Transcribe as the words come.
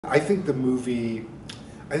I think the movie,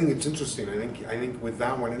 I think it's interesting. I think with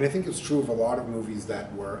that one, and I think it's true of a lot of movies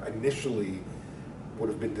that were initially would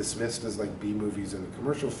have been dismissed as like B movies and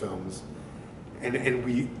commercial films. I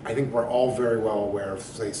think we're all very well aware of,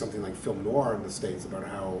 say, something like film noir in the States, about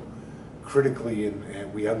how critically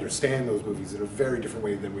and we understand those movies in a very different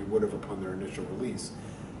way than we would have upon their initial release.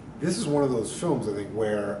 This is one of those films, I think,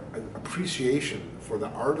 where appreciation for the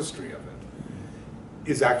artistry of it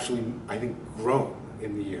is actually, I think, grown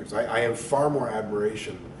in the years. I have far more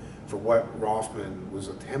admiration for what Rothman was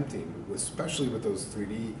attempting, especially with those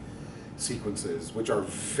 3D sequences, which are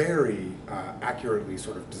very accurately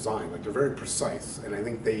sort of designed. Like, they're very precise, and I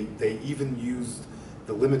think they even used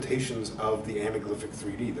the limitations of the anaglyphic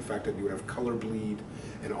 3D, the fact that you would have color bleed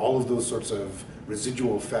and all of those sorts of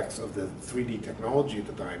residual effects of the 3D technology at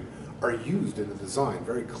the time are used in the design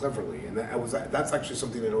very cleverly. And that's actually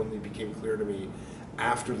something that only became clear to me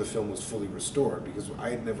after the film was fully restored, because I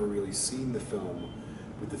had never really seen the film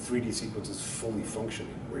with the 3D sequences fully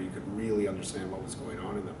functioning, where you could really understand what was going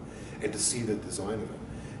on in them and to see the design of it.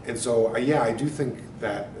 And so, yeah, I do think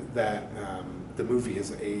that the movie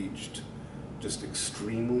has aged just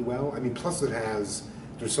extremely well. I mean, plus there's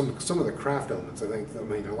some of the craft elements. I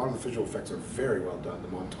mean, a lot of the visual effects are very well done. The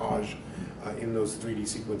montage in those 3D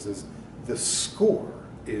sequences, the score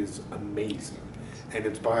is amazing, and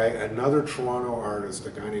it's by another Toronto artist,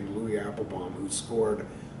 a guy named Louis Applebaum, who scored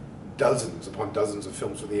dozens upon dozens of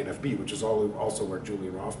films for the NFB, which is also where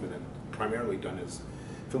Julian Rothman had primarily done his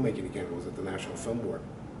filmmaking again, was at the National Film Board.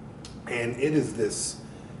 And it is this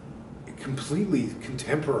completely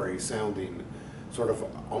contemporary sounding, sort of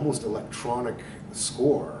almost electronic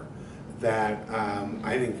score that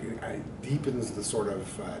I think deepens the sort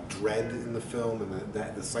of dread in the film, and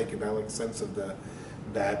the psychedelic sense of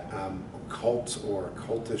that occult or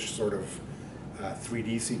cultish sort of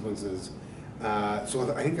 3D sequences.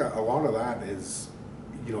 So I think a lot of that is,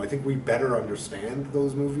 I think we better understand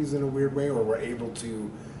those movies in a weird way, or we're able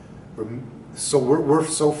to. So we're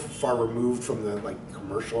so far removed from the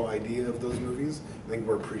commercial idea of those movies. I think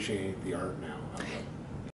we're appreciating the art now.